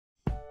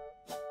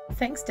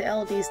Thanks to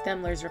LD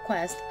Stemler's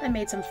request, I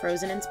made some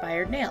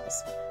Frozen-inspired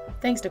nails.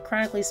 Thanks to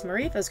Chronically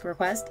Smarifa's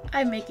request,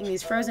 I'm making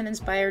these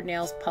Frozen-inspired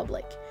nails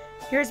public.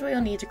 Here's what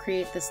you'll need to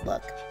create this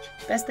look.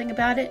 Best thing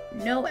about it,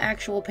 no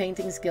actual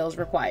painting skills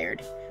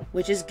required.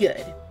 Which is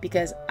good,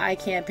 because I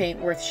can't paint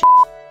worth shit.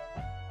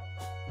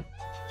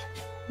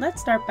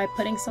 Let's start by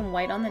putting some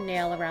white on the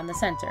nail around the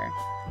center.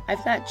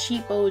 I've got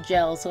cheapo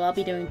gel, so I'll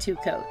be doing 2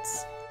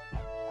 coats.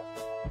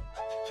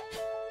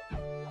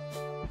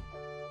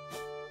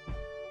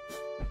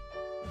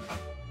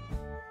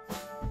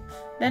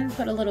 Then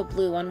put a little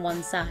blue on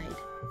one side.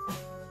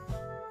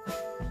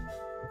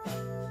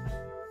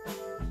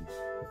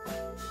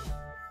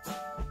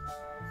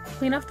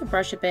 Clean off the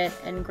brush a bit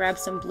and grab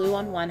some blue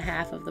on one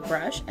half of the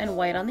brush and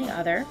white on the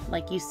other,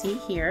 like you see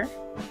here.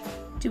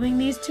 Doing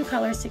these 2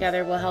 colors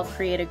together will help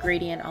create a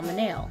gradient on the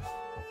nail.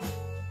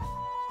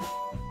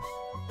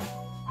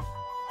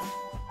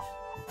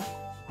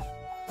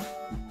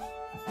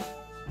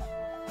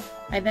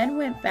 I then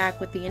went back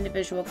with the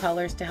individual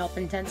colors to help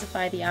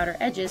intensify the outer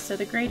edges so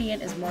the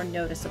gradient is more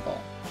noticeable.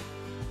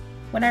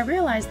 When I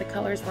realized the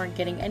colors weren't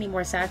getting any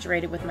more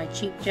saturated with my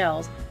cheap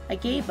gels, I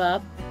gave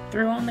up,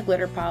 threw on the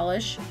glitter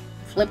polish,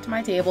 flipped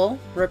my table,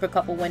 broke a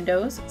couple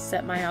windows,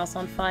 set my house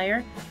on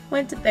fire,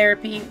 went to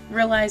therapy,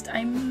 realized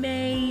I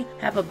may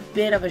have a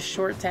bit of a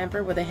short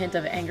temper with a hint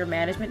of anger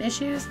management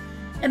issues,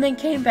 and then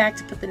came back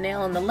to put the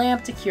nail in the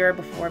lamp to cure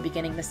before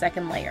beginning the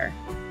second layer.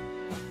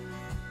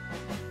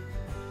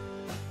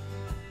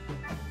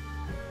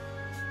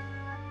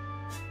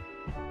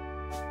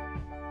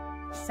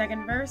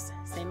 Second verse,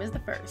 same as the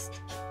first.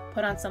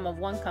 Put on some of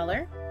one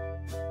color,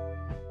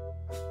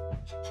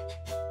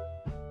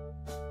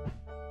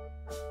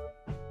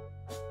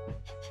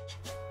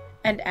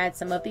 and add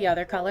some of the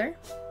other color.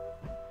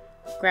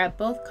 Grab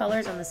both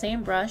colors on the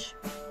same brush,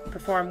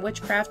 perform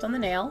witchcraft on the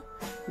nail,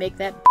 make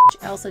that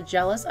bitch Elsa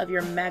jealous of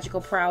your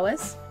magical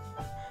prowess,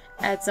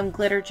 add some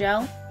glitter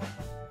gel,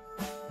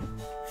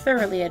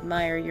 thoroughly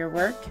admire your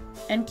work,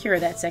 and cure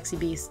that sexy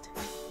beast.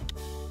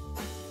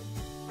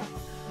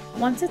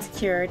 Once it's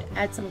cured,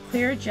 add some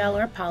clear gel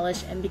or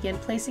polish and begin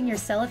placing your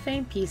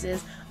cellophane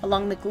pieces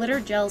along the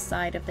glitter gel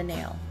side of the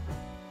nail.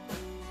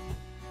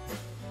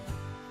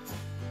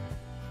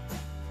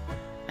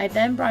 I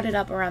then brought it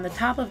up around the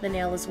top of the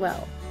nail as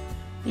well.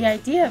 The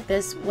idea of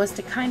this was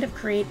to kind of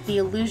create the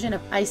illusion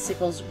of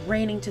icicles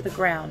raining to the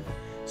ground,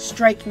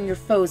 striking your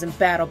foes in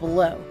battle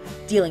below,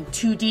 dealing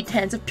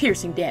 2d10s of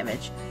piercing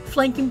damage.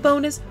 Flanking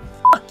bonus?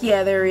 Fuck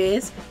yeah there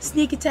is!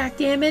 Sneak attack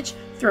damage?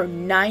 Throw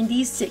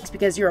 9d6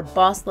 because you're a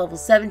boss level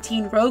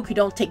 17 rogue who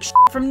don't take shit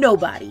from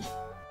nobody.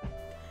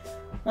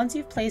 Once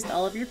you've placed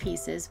all of your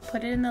pieces,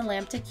 put it in the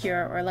lamp to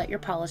cure or let your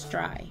polish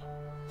dry.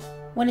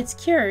 When it's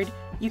cured,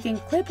 you can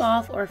clip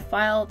off or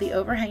file the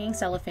overhanging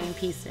cellophane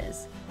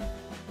pieces.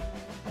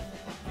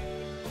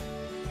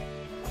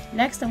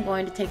 Next, I'm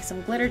going to take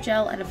some glitter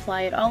gel and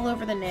apply it all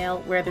over the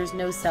nail where there's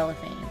no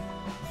cellophane.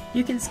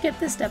 You can skip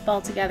this step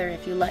altogether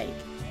if you like.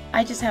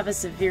 I just have a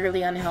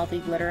severely unhealthy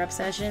glitter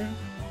obsession.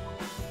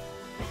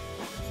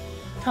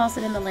 Toss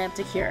it in the lamp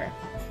to cure.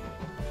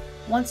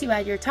 Once you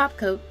add your top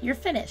coat, you're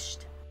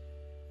finished.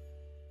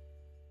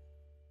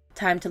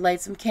 Time to light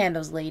some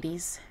candles,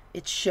 ladies.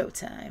 It's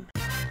showtime.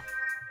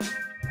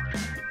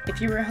 If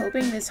you were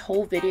hoping this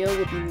whole video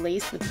would be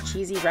laced with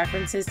cheesy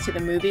references to the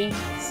movie,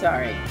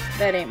 sorry,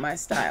 that ain't my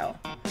style.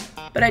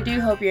 But I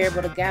do hope you're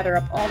able to gather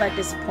up all that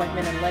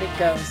disappointment and let it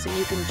go so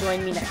you can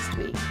join me next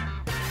week.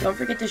 Don't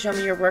forget to show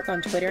me your work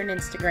on Twitter and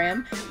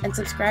Instagram, and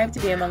subscribe to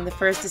be among the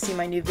first to see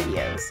my new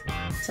videos.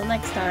 Till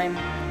next time,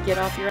 get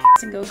off your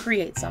ass and go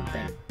create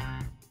something.